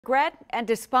Regret and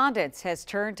despondence has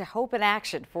turned to hope and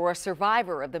action for a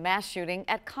survivor of the mass shooting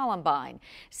at Columbine.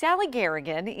 Sally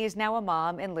Garrigan is now a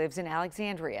mom and lives in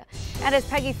Alexandria. And as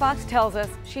Peggy Fox tells us,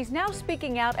 she's now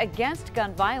speaking out against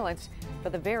gun violence for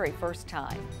the very first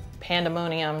time.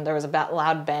 Pandemonium, there was a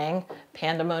loud bang,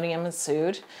 pandemonium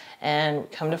ensued,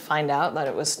 and come to find out that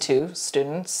it was two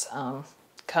students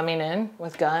coming in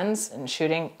with guns and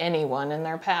shooting anyone in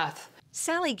their path.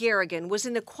 Sally Garrigan was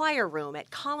in the choir room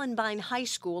at Columbine High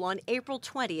School on April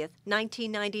 20th,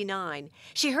 1999.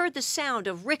 She heard the sound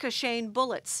of ricocheting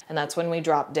bullets. And that's when we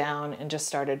dropped down and just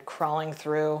started crawling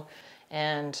through.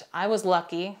 And I was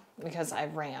lucky because I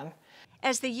ran.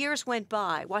 As the years went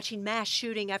by, watching mass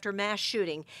shooting after mass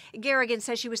shooting, Garrigan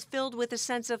says she was filled with a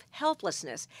sense of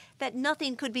helplessness, that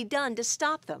nothing could be done to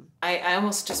stop them. I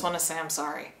almost just want to say I'm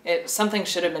sorry. Something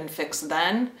should have been fixed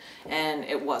then, and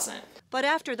it wasn't. But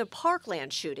after the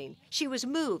Parkland shooting, she was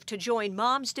moved to join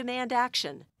Moms Demand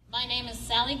Action. My name is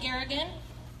Sally Garrigan,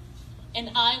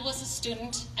 and I was a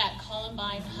student at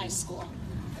Columbine High School.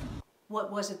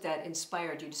 What was it that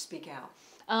inspired you to speak out?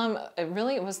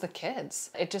 It was the kids.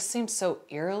 It just seemed so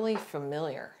eerily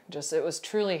familiar. It was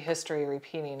truly history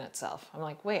repeating itself. I'm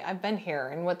like, wait, I've been here,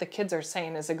 and what the kids are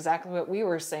saying is exactly what we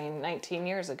were saying 19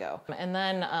 years ago. And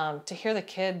then to hear the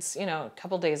kids, a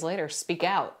couple days later speak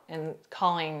out and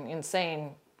calling and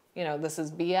saying, this is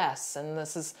BS, and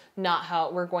this is not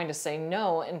how we're going to say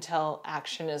no until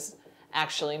action is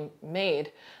actually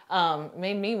made,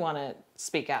 made me want to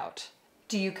speak out.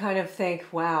 Do you kind of think,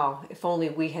 wow, if only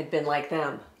we had been like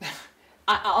them?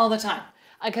 All the time.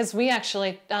 Because we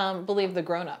actually believe the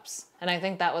grown-ups. And I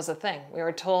think that was the thing. We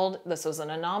were told this was an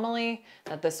anomaly,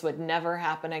 that this would never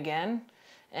happen again.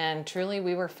 And truly,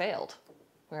 we were failed.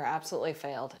 We were absolutely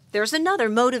failed. There's another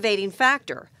motivating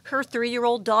factor, her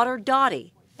 3-year-old daughter,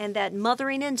 Dottie, and that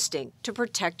mothering instinct to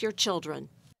protect your children.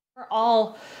 We're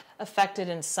all affected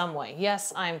in some way.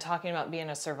 Yes, I'm talking about being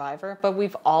a survivor, but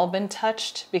we've all been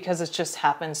touched because it's just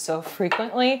happened so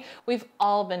frequently. We've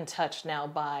all been touched now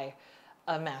by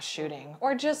a mass shooting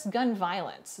or just gun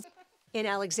violence. In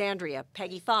Alexandria,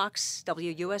 Peggy Fox,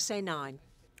 WUSA 9.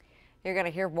 You're going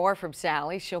to hear more from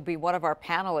Sally. She'll be one of our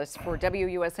panelists for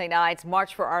WUSA 9's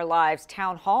March for Our Lives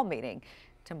town hall meeting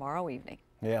tomorrow evening.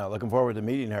 Yeah, looking forward to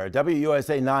meeting her.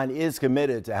 WUSA 9 is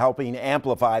committed to helping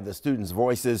amplify the students'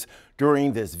 voices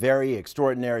during this very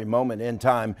extraordinary moment in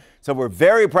time. So we're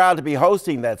very proud to be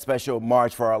hosting that special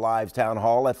March for Our Lives town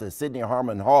hall at the Sidney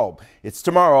Harmon Hall. It's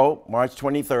tomorrow, March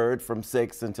 23rd from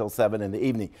 6 until 7 in the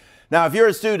evening. Now, if you're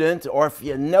a student or if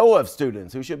you know of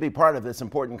students who should be part of this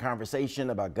important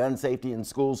conversation about gun safety in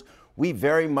schools, we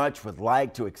very much would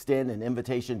like to extend an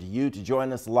invitation to you to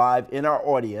join us live in our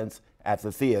audience at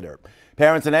the theater.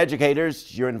 Parents and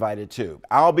educators, you're invited too.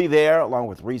 I'll be there along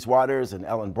with Reese Waters and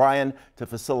Ellen Bryan to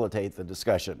facilitate the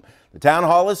discussion. The town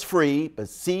hall is free, but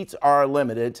seats are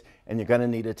limited and you're going to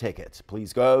need a ticket.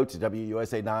 Please go to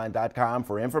WUSA9.com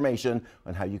for information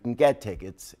on how you can get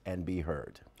tickets and be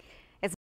heard.